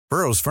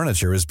Burrow's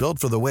furniture is built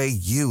for the way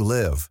you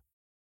live.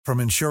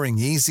 From ensuring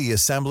easy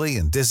assembly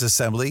and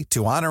disassembly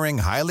to honoring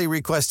highly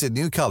requested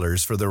new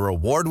colors for their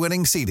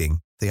award-winning seating,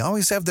 they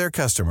always have their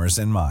customers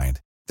in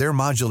mind. Their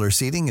modular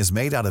seating is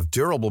made out of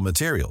durable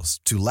materials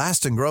to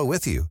last and grow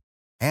with you.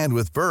 And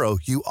with Burrow,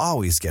 you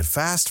always get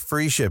fast,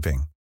 free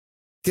shipping.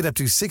 Get up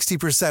to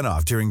 60%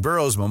 off during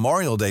Burrow's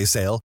Memorial Day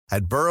sale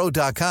at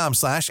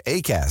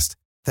burrow.com/ACAST.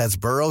 That's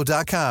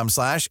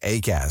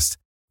burrow.com/ACAST.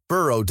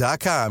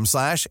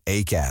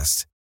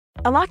 burrow.com/ACAST.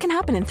 A lot can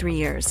happen in 3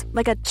 years,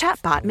 like a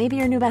chatbot may be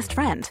your new best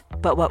friend.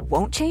 But what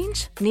won't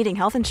change? Needing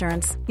health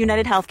insurance.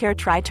 United Healthcare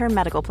Tri-Term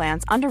Medical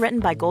Plans, underwritten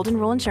by Golden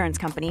Rule Insurance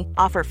Company,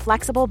 offer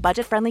flexible,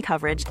 budget-friendly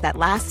coverage that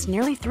lasts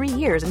nearly 3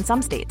 years in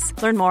some states.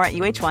 Learn more at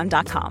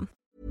uh1.com.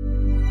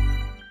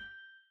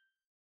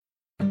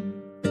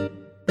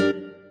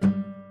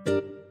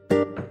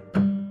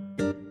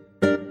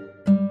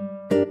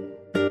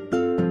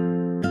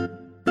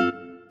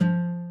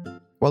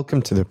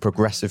 Welcome to the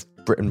Progressive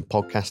Britain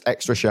Podcast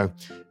Extra Show,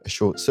 a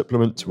short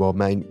supplement to our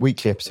main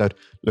weekly episode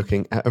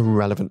looking at a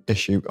relevant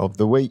issue of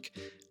the week.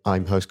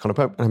 I'm host Conor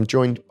Pope and I'm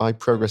joined by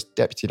Progress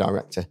Deputy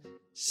Director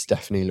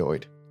Stephanie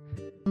Lloyd.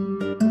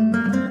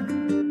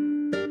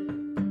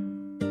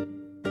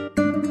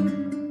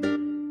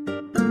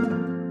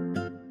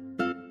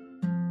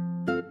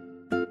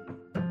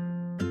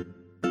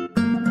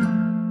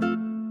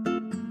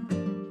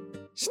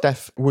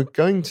 Steph, we're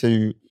going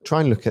to try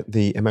and look at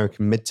the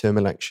American midterm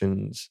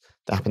elections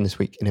that happened this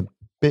week in a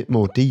bit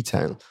more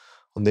detail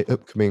on the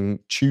upcoming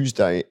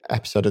Tuesday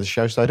episode of the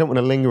show. So I don't want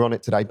to linger on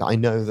it today, but I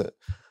know that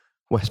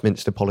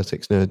Westminster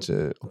politics nerds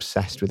are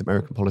obsessed with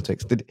American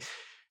politics. Did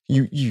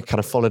you kind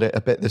of followed it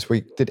a bit this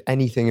week? Did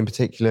anything in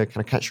particular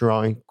kind of catch your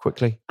eye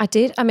quickly? I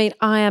did. I mean,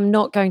 I am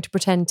not going to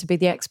pretend to be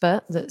the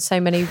expert that so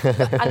many...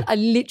 I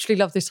literally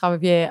love this time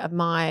of year.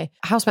 My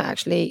housemate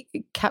actually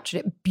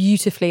captured it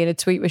beautifully in a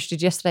tweet which she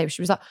did yesterday.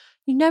 She was like,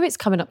 you know it's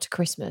coming up to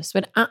Christmas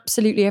when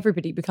absolutely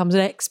everybody becomes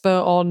an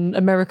expert on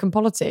American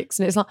politics.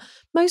 And it's like,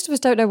 most of us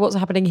don't know what's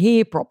happening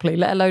here properly,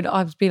 let alone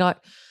I would be like,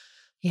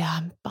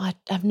 yeah, I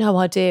have no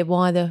idea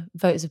why the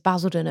voters of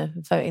Basildon are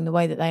voting the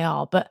way that they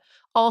are. But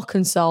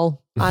Arkansas,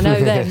 I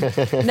know them.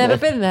 Never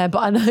been there,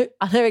 but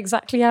I know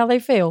exactly how they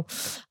feel.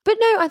 But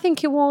no, I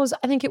think it was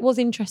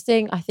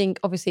interesting. I think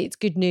obviously it's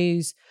good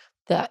news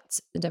that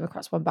the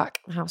Democrats won back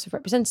the House of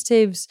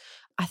Representatives.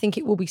 I think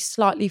it will be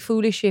slightly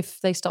foolish if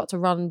they start to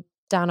run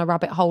down a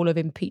rabbit hole of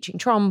impeaching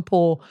Trump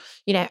or,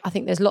 I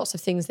think there's lots of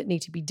things that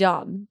need to be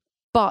done.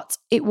 But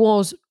it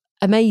was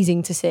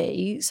amazing to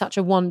see such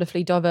a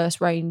wonderfully diverse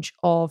range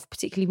of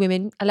particularly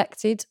women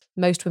elected,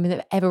 most women that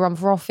have ever run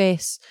for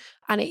office.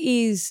 And it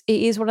is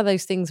one of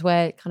those things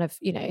where kind of,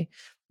 the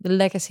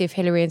legacy of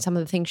Hillary and some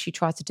of the things she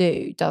tried to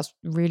do does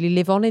really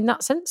live on in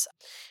that sense.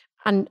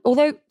 And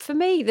although for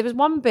me, there was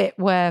one bit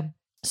where,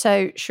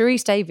 so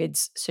Sharice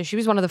Davids, so she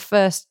was one of the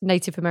first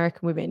Native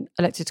American women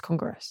elected to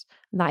Congress.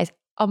 And that is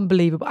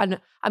unbelievable. And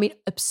I mean,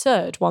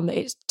 absurd one that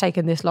it's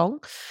taken this long.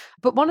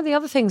 But one of the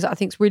other things that I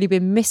think's really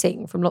been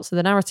missing from lots of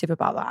the narrative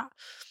about that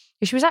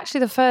is she was actually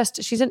the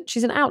first, she's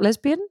an out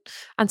lesbian.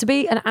 And to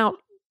be an out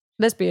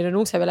lesbian and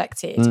also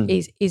elected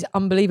is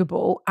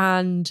unbelievable.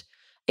 And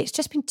it's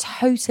just been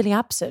totally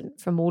absent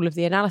from all of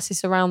the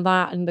analysis around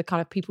that and the kind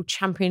of people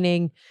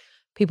championing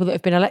people that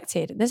have been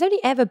elected. And there's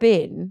only ever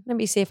been, let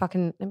me see if I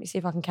can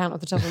count off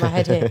the top of my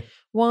head here.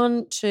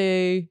 1,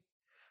 2,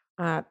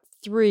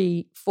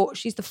 3, 4.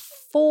 She's the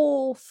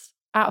 4th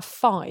out of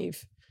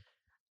 5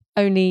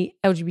 only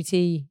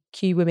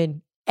LGBTQ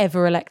women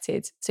ever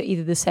elected to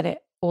either the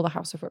Senate or the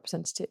House of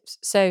Representatives.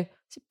 So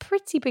it's a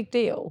pretty big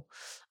deal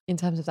in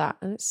terms of that.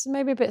 And it's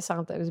maybe a bit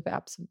sad that it was a bit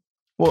absent.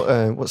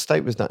 What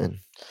state was that in?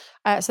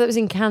 So that was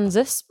in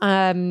Kansas. So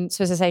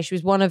as I say, she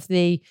was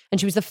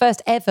she was the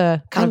first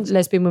ever kind of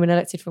lesbian woman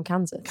elected from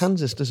Kansas.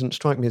 Kansas doesn't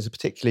strike me as a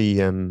particularly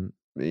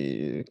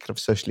kind of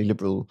socially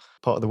liberal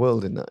part of the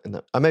world in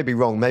that. I may be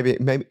wrong. Maybe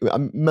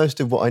most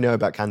of what I know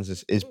about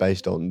Kansas is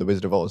based on The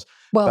Wizard of Oz.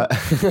 Well,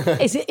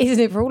 isn't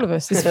it for all of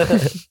us?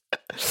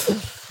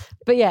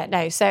 But yeah,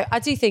 no. So I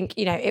do think,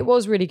 it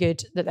was really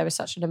good that there was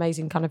such an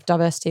amazing kind of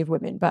diversity of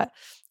women. But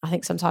I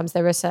think sometimes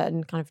there are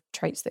certain kind of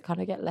traits that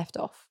kind of get left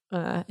off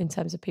in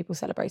terms of people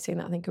celebrating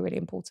that I think are really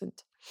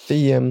important.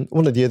 The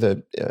one of the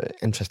other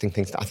interesting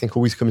things that I think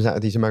always comes out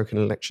of these American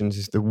elections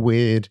is the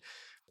weird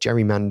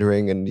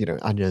gerrymandering. And,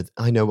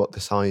 I know what the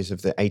size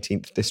of the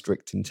 18th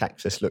district in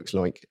Texas looks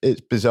like.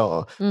 It's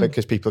bizarre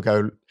because people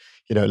go,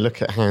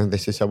 look at how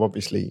this is so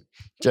obviously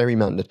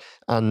gerrymandered.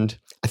 And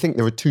I think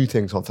there are two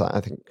things of that. I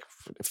think,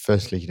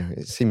 firstly,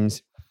 it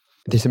seems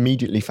this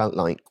immediately felt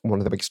like one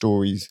of the big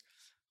stories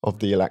of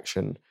the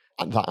election,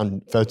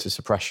 and voter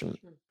suppression.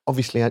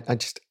 Obviously, I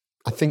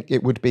think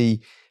it would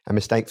be a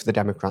mistake for the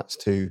Democrats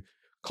to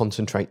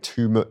concentrate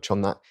too much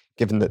on that,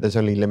 given that there's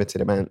only a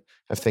limited amount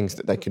of things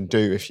that they can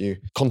do. If you're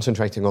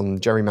concentrating on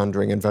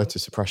gerrymandering and voter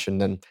suppression,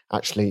 then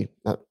actually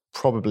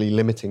probably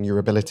limiting your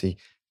ability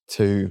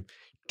to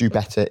do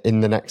better in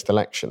the next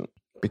election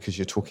because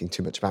you're talking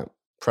too much about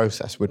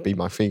process would be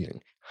my feeling.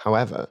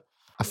 However,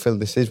 I feel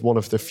this is one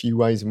of the few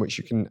ways in which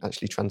you can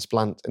actually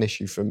transplant an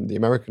issue from the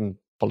American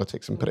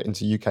politics and put it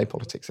into UK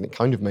politics. And it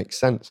kind of makes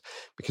sense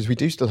because we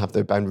do still have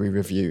the boundary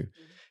review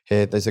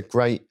here. There's a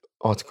great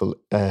article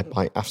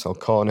by Afzal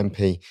Khan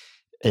MP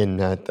in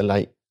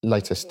the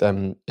latest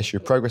issue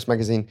of Progress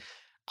magazine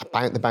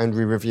about the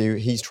boundary review.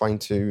 He's trying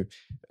to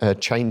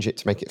change it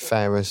to make it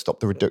fairer, stop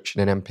the reduction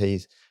in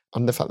MPs.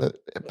 And the fact that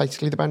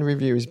basically the boundary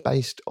review is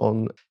based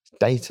on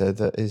data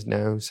that is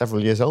now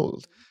several years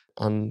old.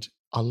 And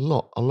a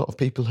lot of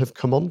people have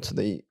come onto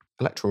the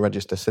electoral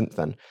register since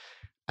then,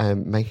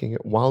 making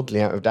it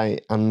wildly out of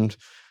date. And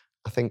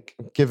I think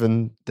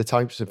given the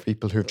types of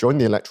people who've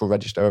joined the electoral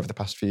register over the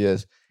past few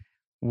years,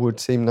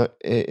 would seem that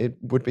it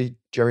would be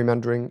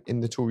gerrymandering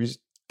in the Tories'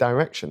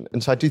 direction.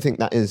 And so I do think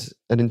that is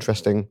an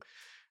interesting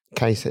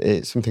case.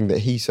 It's something that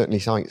he certainly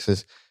cites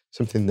as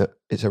something that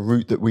it's a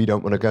route that we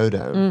don't want to go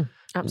down.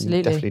 Absolutely.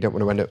 You definitely don't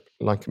want to end up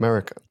like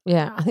America.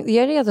 Yeah, I think the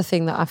only other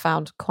thing that I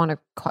found quite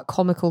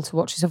comical to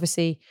watch is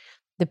obviously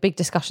the big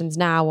discussions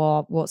now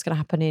are what's going to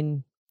happen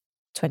in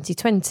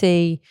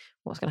 2020,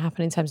 what's going to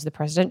happen in terms of the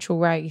presidential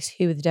race,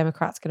 who are the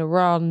Democrats going to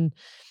run.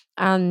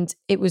 And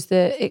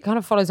it kind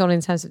of follows on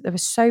in terms of there were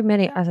so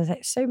many, as I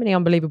say, so many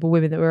unbelievable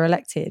women that were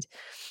elected.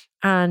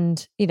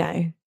 And, you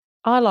know,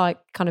 I like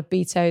kind of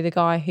Beto, the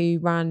guy who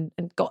ran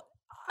and got,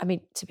 I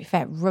mean, to be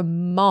fair,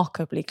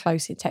 remarkably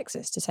close in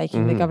Texas to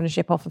taking the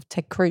governorship off of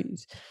Ted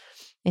Cruz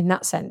in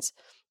that sense.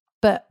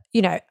 But,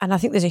 you know, and I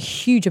think there's a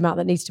huge amount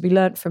that needs to be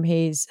learnt from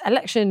his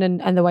election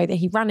and the way that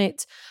he ran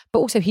it. But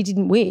also he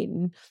didn't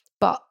win.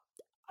 But,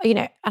 you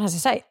know, and as I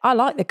say, I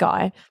like the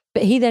guy.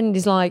 But he then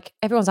is like,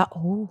 everyone's like,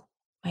 oh,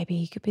 maybe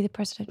he could be the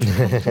presidential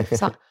candidate.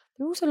 It's like,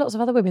 there are also lots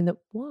of other women that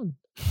won.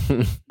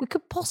 We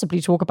could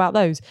possibly talk about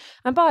those.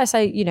 And by I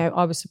say, you know,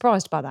 I was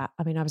surprised by that.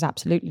 I mean, I was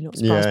absolutely not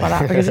surprised by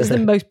that because it's the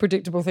most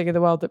predictable thing in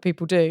the world that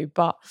people do.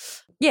 But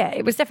yeah,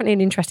 it was definitely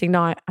an interesting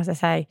night, as I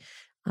say.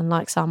 And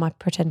like Sam, I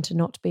pretend to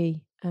not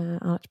be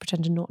an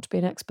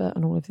expert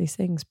on all of these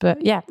things.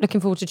 But yeah, looking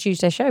forward to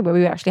Tuesday's show where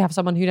we actually have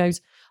someone who knows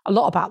a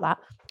lot about that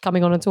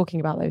coming on and talking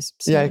about those.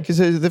 So. Yeah, because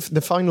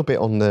the final bit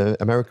on the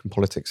American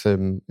politics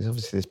is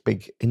obviously this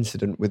big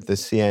incident with the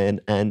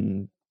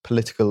CNN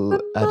political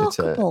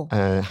editor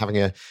having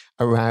a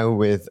row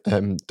with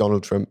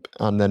Donald Trump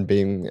and then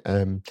being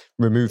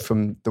removed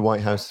from the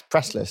White House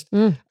press list,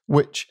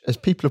 which, as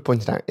people have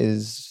pointed out,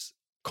 is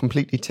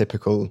completely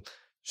typical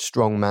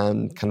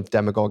strongman kind of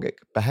demagogic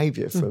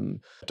behaviour from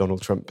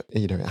Donald Trump.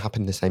 You know, it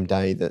happened the same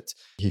day that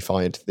he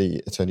fired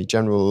the Attorney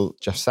General,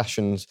 Jeff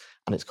Sessions,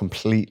 and it's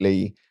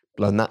completely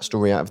blown that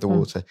story out of the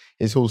water.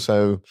 It's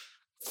also,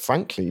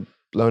 frankly,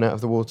 blown out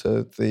of the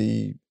water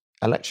the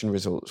election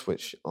results,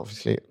 which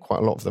obviously quite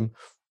a lot of them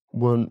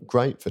weren't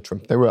great for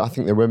Trump. I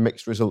think there were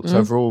mixed results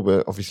overall,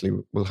 but obviously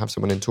we'll have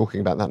someone in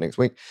talking about that next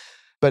week.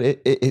 But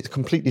it's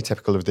completely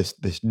typical of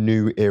this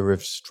new era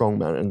of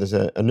strongman. And there's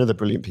another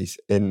brilliant piece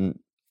in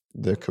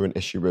the current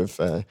issue of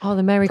the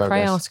Mary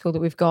Cray article that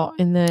we've got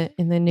in the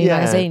new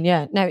magazine.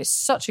 Yeah, no, it's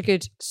such a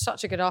good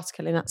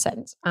article in that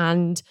sense,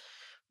 and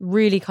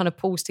really kind of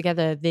pulls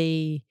together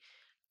the,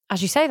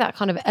 as you say, that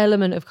kind of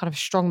element of kind of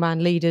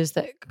strongman leaders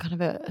that kind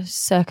of are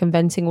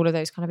circumventing all of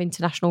those kind of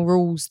international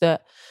rules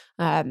that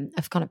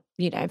of kind of,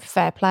 you know,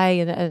 fair play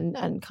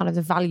and kind of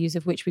the values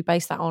of which we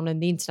base that on,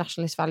 and the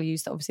internationalist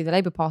values that obviously the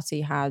Labour Party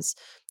has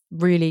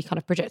really kind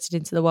of projected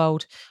into the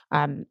world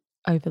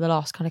over the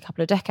last kind of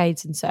couple of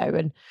decades and so.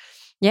 And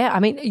yeah, I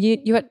mean,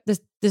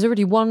 there's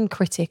already one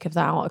critic of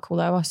that article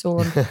though I saw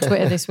on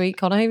Twitter this week.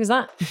 Connor, who was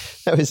that?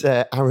 That was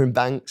Aaron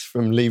Banks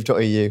from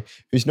Leave.eu,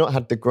 who's not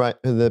had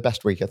the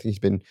best week. I think he's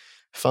been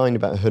fined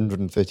about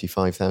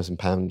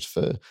 £135,000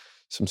 for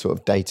some sort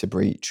of data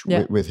breach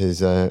with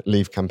his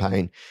Leave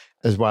campaign,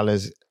 as well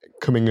as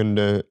coming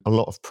under a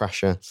lot of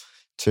pressure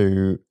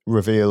to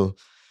reveal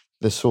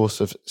the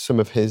source of some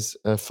of his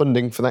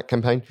funding for that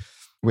campaign,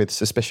 with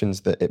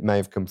suspicions that it may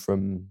have come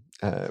from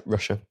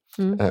Russia,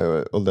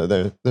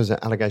 although those are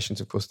allegations,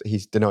 of course, that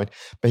he's denied.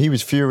 But he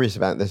was furious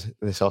about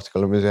this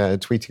article and was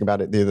tweeting about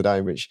it the other day,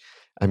 which,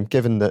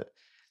 given that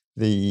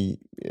the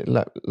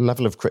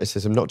level of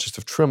criticism, not just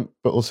of Trump,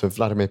 but also of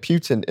Vladimir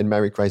Putin in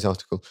Mary Cray's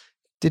article,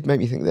 did make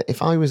me think that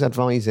if I was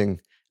advising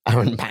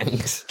Aaron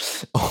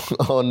Banks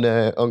on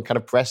kind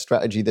of press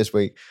strategy this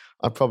week,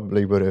 I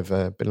probably would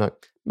have been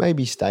like,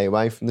 maybe stay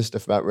away from the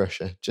stuff about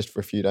Russia just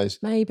for a few days.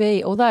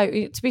 Maybe. Although,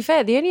 to be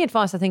fair, the only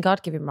advice I think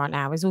I'd give him right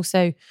now is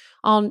also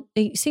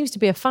he seems to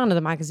be a fan of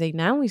the magazine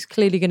now. He's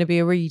clearly going to be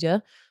a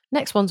reader.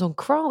 Next one's on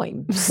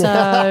crime. So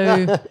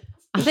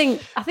I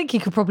think he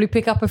could probably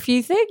pick up a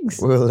few things.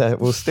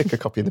 We'll stick a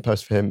copy in the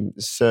post for him,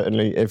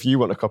 certainly. If you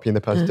want a copy in the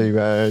post,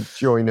 do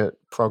join at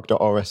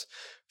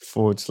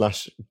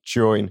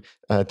prog.rs/join.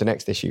 The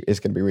next issue is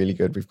going to be really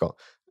good. We've got a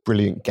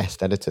brilliant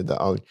guest editor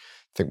that I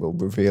think we'll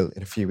reveal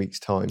in a few weeks'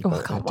 time.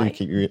 But do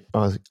keep your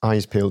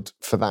eyes peeled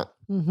for that.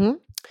 Mm-hmm.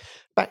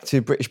 Back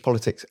to British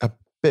politics a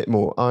bit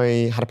more.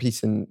 I had a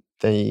piece in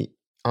the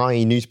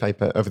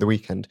newspaper over the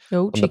weekend.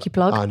 Oh, cheeky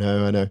plug. I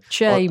know.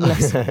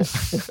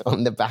 Shameless.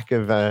 on the back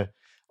of the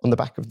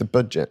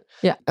budget.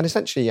 Yeah. And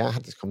essentially I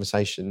had this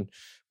conversation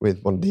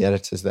with one of the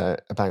editors there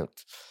about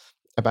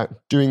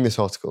doing this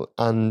article,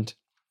 and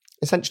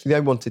essentially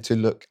they wanted to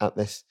look at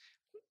this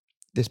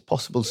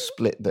possible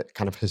split that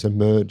kind of has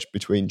emerged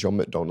between John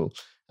McDonnell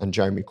and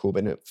Jeremy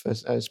Corbyn. At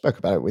first, I spoke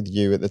about it with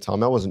you at the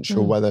time. I wasn't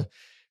sure whether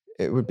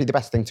it would be the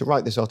best thing to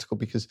write this article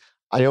because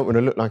I don't want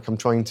to look like I'm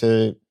trying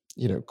to,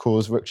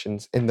 cause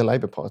ructions in the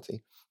Labour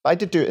Party. But I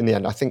did do it in the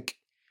end, I think,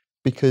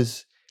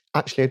 because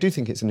actually I do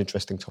think it's an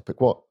interesting topic.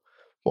 What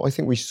I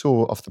think we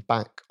saw off the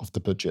back of the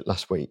budget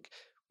last week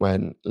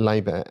when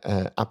Labour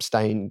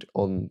abstained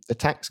on the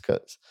tax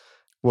cuts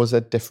was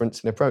a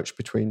difference in approach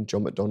between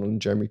John McDonnell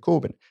and Jeremy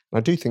Corbyn. And I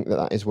do think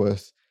that is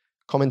worth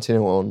commenting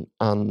on,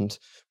 and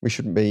we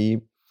shouldn't be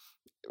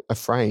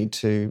afraid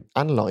to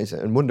analyse it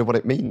and wonder what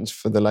it means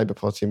for the Labour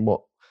Party and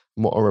what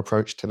our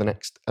approach to the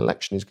next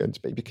election is going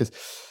to be. Because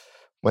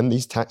when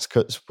these tax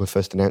cuts were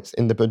first announced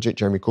in the budget,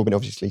 Jeremy Corbyn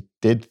obviously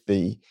did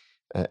the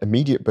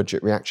immediate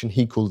budget reaction.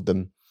 He called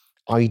them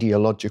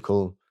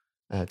ideological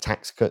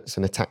tax cuts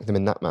and attacked them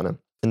in that manner.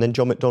 And then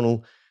John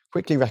McDonnell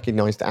quickly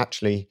recognised that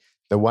actually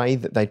the way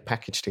that they'd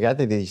packaged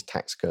together these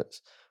tax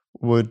cuts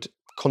would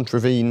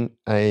contravene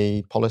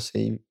a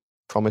policy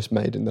promise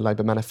made in the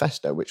Labour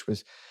manifesto, which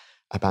was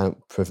about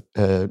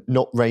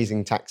not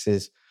raising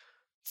taxes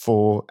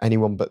for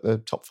anyone but the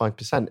top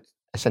 5%.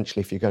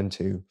 Essentially, if you're going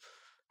to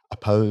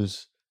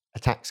oppose a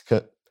tax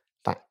cut,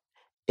 that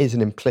is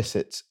an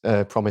implicit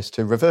promise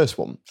to reverse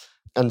one.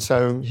 And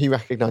so he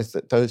recognised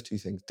that those two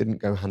things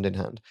didn't go hand in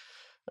hand.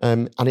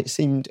 And it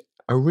seemed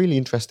a really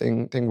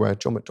interesting thing where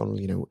John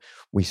McDonnell,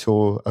 we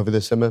saw over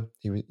the summer,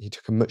 he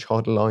took a much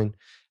harder line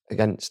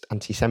against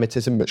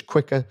anti-Semitism, much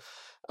quicker.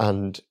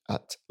 And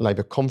at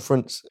Labour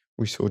conference,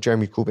 we saw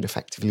Jeremy Corbyn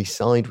effectively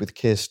side with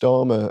Keir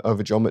Starmer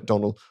over John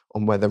McDonnell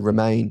on whether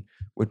Remain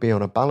would be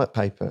on a ballot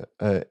paper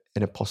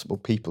in a possible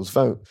people's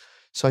vote.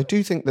 So I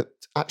do think that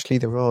actually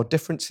there are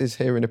differences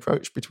here in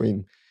approach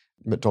between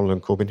McDonnell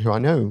and Corbyn, who I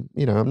know,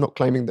 I'm not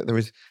claiming that there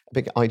is a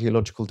big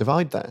ideological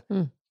divide there,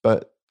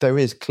 but there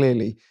is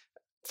clearly,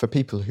 for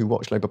people who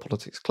watch Labour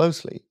politics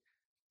closely,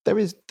 there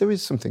is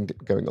something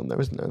going on there,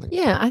 isn't there?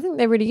 Yeah, I think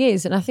there really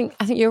is. And I think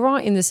you're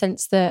right in the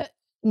sense that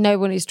no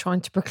one is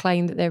trying to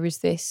proclaim that there is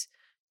this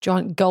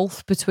giant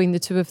gulf between the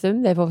two of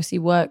them. They've obviously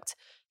worked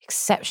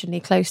exceptionally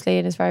closely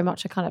and is very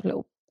much a kind of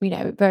little,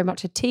 very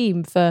much a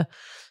team for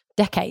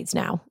decades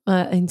now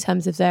in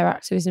terms of their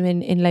activism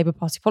in Labour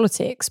Party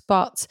politics.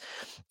 But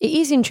it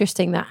is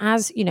interesting that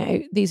as,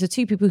 these are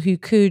two people who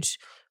could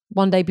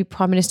one day be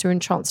Prime Minister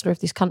and Chancellor of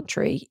this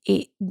country,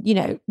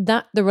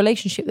 that the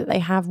relationship that they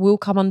have will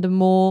come under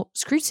more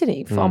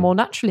scrutiny far more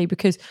naturally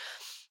because,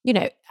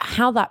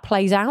 how that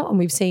plays out, and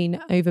we've seen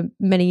over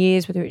many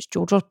years, whether it's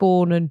George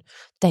Osborne and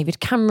David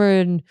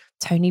Cameron,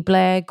 Tony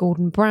Blair,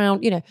 Gordon Brown,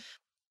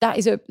 that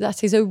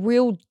is a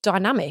real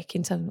dynamic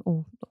in terms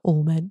of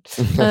all men.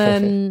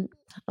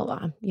 Not that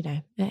I'm,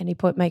 at any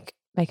point make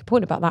a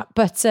point about that,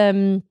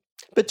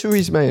 But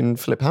Theresa May and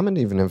Philip Hammond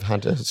even have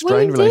had a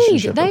strained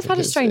relationship. They've had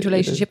a strained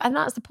relationship. And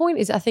that's the point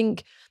is I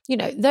think,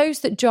 those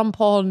that jump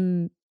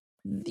on,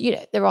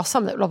 there are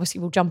some that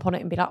obviously will jump on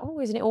it and be like, oh,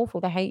 isn't it awful?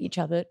 They hate each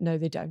other. No,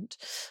 they don't.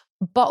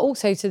 But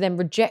also to then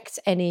reject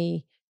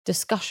any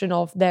discussion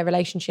of their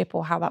relationship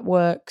or how that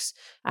works.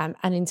 And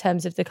in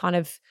terms of the kind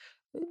of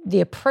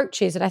the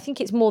approaches, and I think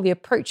it's more the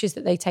approaches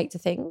that they take to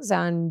things.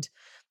 And,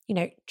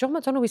 John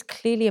McDonnell is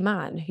clearly a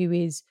man who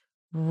is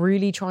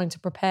really trying to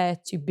prepare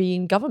to be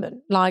in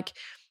government. Like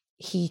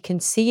he can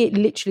see it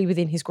literally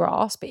within his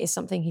grasp. It is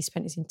something he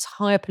spent his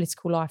entire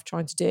political life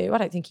trying to do. I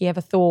don't think he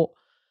ever thought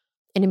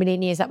in a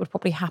million years that would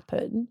probably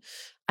happen.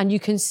 And you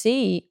can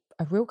see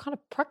a real kind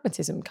of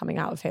pragmatism coming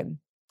out of him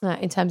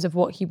in terms of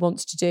what he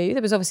wants to do.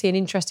 There was obviously an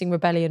interesting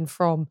rebellion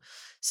from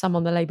some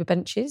on the Labour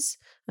benches,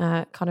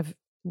 kind of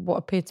what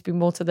appeared to be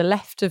more to the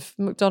left of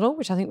McDonnell,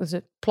 which I think was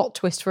a plot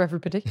twist for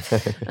everybody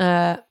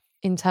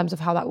in terms of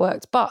how that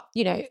worked. But,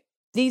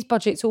 these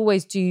budgets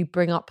always do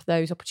bring up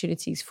those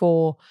opportunities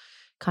for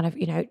kind of,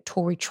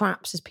 Tory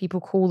traps, as people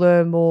call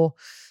them, or,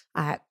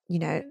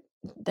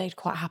 they'd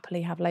quite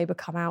happily have Labour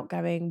come out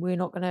going, we're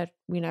not going to,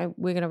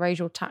 we're going to raise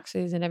your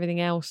taxes and everything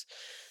else.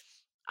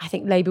 I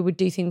think Labour would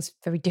do things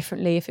very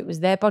differently if it was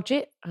their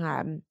budget.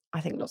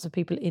 I think lots of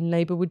people in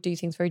Labour would do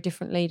things very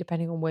differently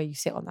depending on where you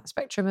sit on that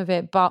spectrum of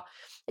it. But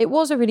it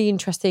was a really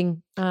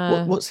interesting...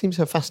 What seems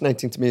so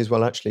fascinating to me as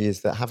well, actually,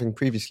 is that having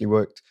previously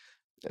worked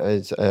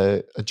as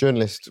a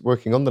journalist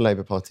working on the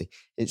Labour Party,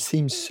 it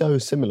seems so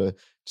similar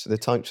to the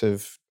types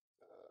of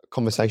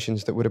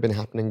conversations that would have been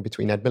happening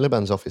between Ed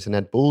Miliband's office and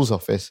Ed Bull's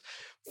office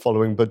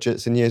following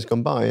budgets in years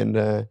gone by. And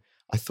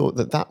I thought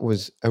that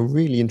was a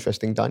really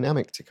interesting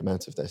dynamic to come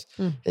out of this.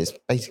 It's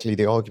basically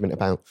the argument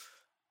about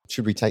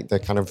should we take the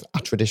kind of a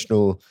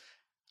traditional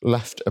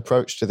left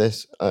approach to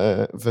this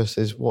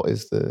versus what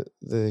is the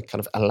kind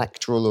of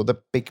electoral or the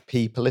big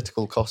P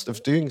political cost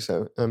of doing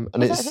so. And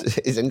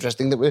it's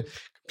interesting that we're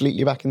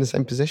completely back in the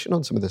same position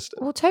on some of this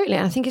stuff. Well, totally.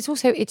 And I think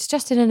it's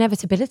just an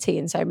inevitability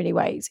in so many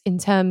ways in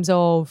terms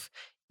of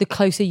the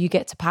closer you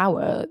get to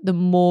power, the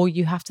more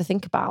you have to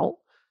think about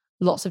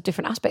lots of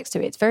different aspects to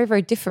it. It's very,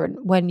 very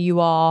different when you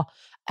are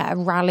at a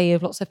rally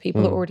of lots of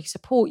people that already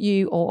support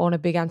you, or on a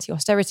big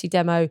anti-austerity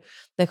demo,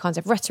 the kinds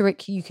of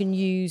rhetoric you can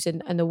use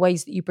and the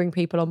ways that you bring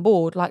people on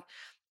board, like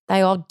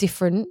they are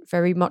different,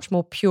 very much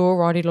more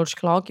pure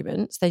ideological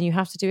arguments than you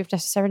have to do if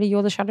necessarily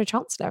you're the Shadow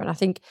Chancellor. And I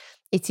think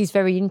it is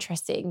very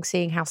interesting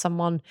seeing how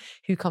someone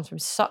who comes from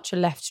such a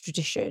left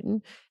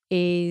tradition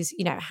is,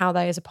 you know, how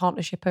they as a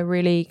partnership are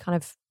really kind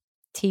of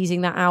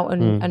teasing that out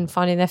and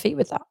finding their feet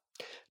with that.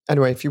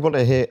 Anyway, if you want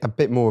to hear a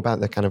bit more about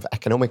the kind of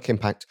economic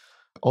impact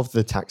of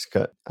the tax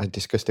cut, I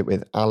discussed it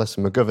with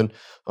Alison McGovern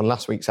on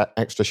last week's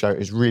extra show. It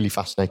was really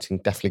fascinating.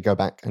 Definitely go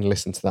back and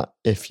listen to that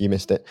if you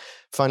missed it.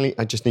 Finally,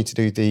 I just need to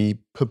do the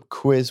pub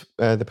quiz.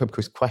 The pub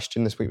quiz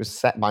question this week was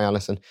set by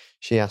Alison.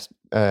 She asked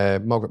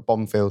Margaret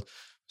Bomfield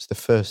was the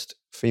first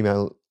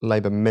female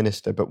Labour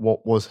minister, but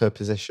what was her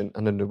position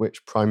and under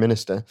which Prime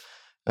Minister?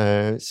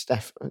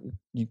 Steph,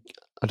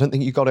 I don't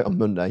think you got it on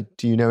Monday.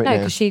 Do you know it now? No,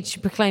 because she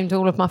proclaimed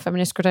all of my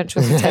feminist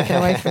credentials were taken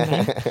away from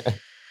me,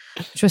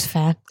 which was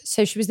fair.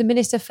 So she was the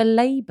Minister for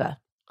Labour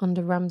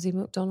under Ramsay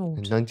MacDonald.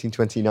 In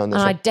 1929. And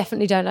I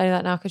definitely don't know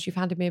that now because you've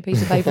handed me a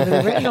piece of paper with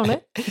it written on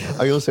it.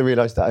 I also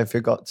realised that I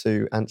forgot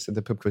to answer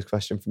the pub quiz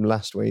question from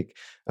last week.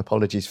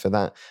 Apologies for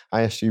that.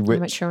 I asked you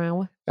which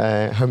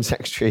Home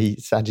Secretary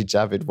Sajid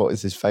Javid, what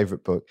is his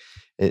favourite book?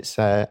 It's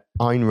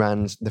Ayn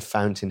Rand's The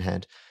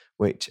Fountainhead,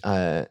 which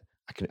I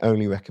can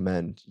only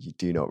recommend you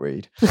do not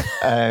read.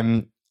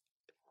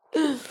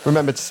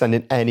 Remember to send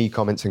in any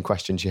comments and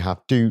questions you have.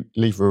 Do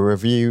leave a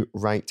review,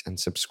 rate and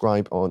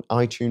subscribe on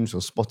iTunes or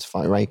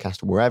Spotify or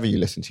Acast or wherever you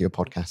listen to your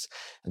podcasts.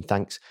 And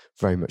thanks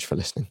very much for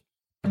listening.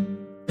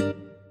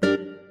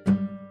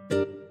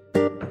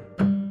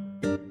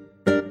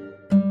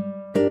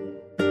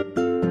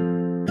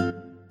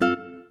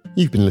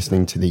 You've been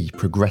listening to the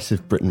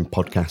Progressive Britain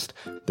podcast.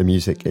 The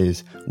music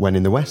is When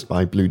in the West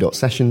by Blue Dot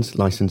Sessions,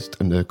 licensed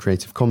under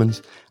Creative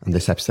Commons, and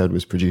this episode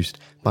was produced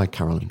by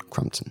Carolyn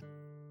Crampton.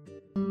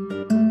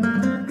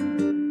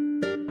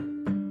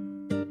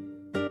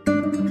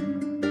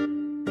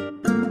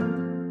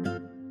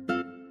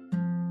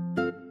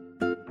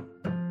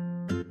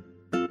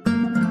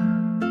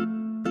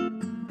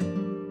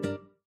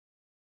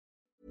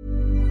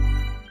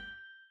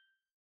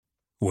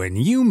 When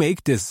you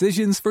make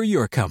decisions for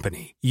your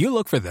company, you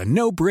look for the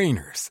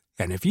no-brainers.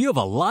 And if you have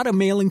a lot of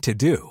mailing to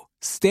do,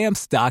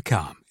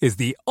 Stamps.com is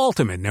the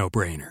ultimate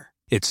no-brainer.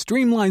 It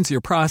streamlines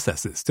your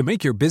processes to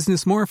make your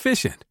business more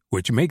efficient,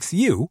 which makes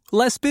you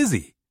less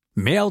busy.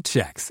 Mail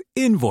checks,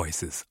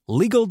 invoices,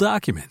 legal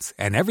documents,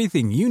 and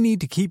everything you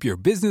need to keep your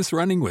business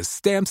running with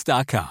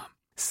Stamps.com.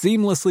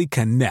 Seamlessly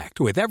connect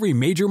with every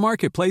major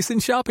marketplace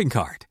and shopping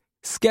cart.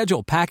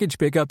 Schedule package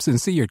pickups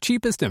and see your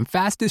cheapest and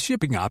fastest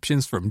shipping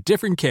options from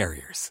different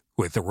carriers,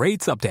 with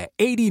rates up to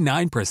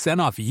 89%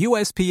 off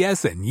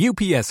USPS and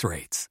UPS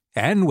rates.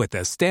 And with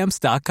the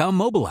Stamps.com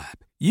mobile app,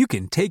 you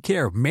can take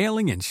care of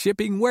mailing and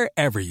shipping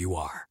wherever you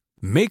are.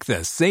 Make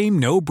the same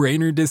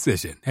no-brainer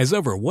decision as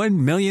over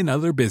 1 million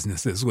other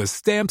businesses with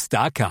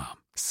Stamps.com.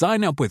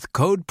 Sign up with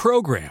code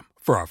PROGRAM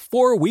for a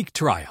 4-week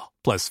trial,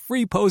 plus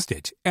free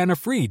postage and a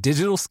free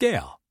digital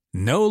scale.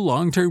 No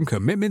long-term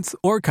commitments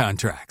or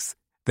contracts.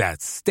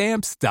 That's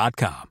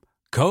Stamps.com.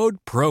 Code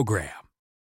PROGRAM.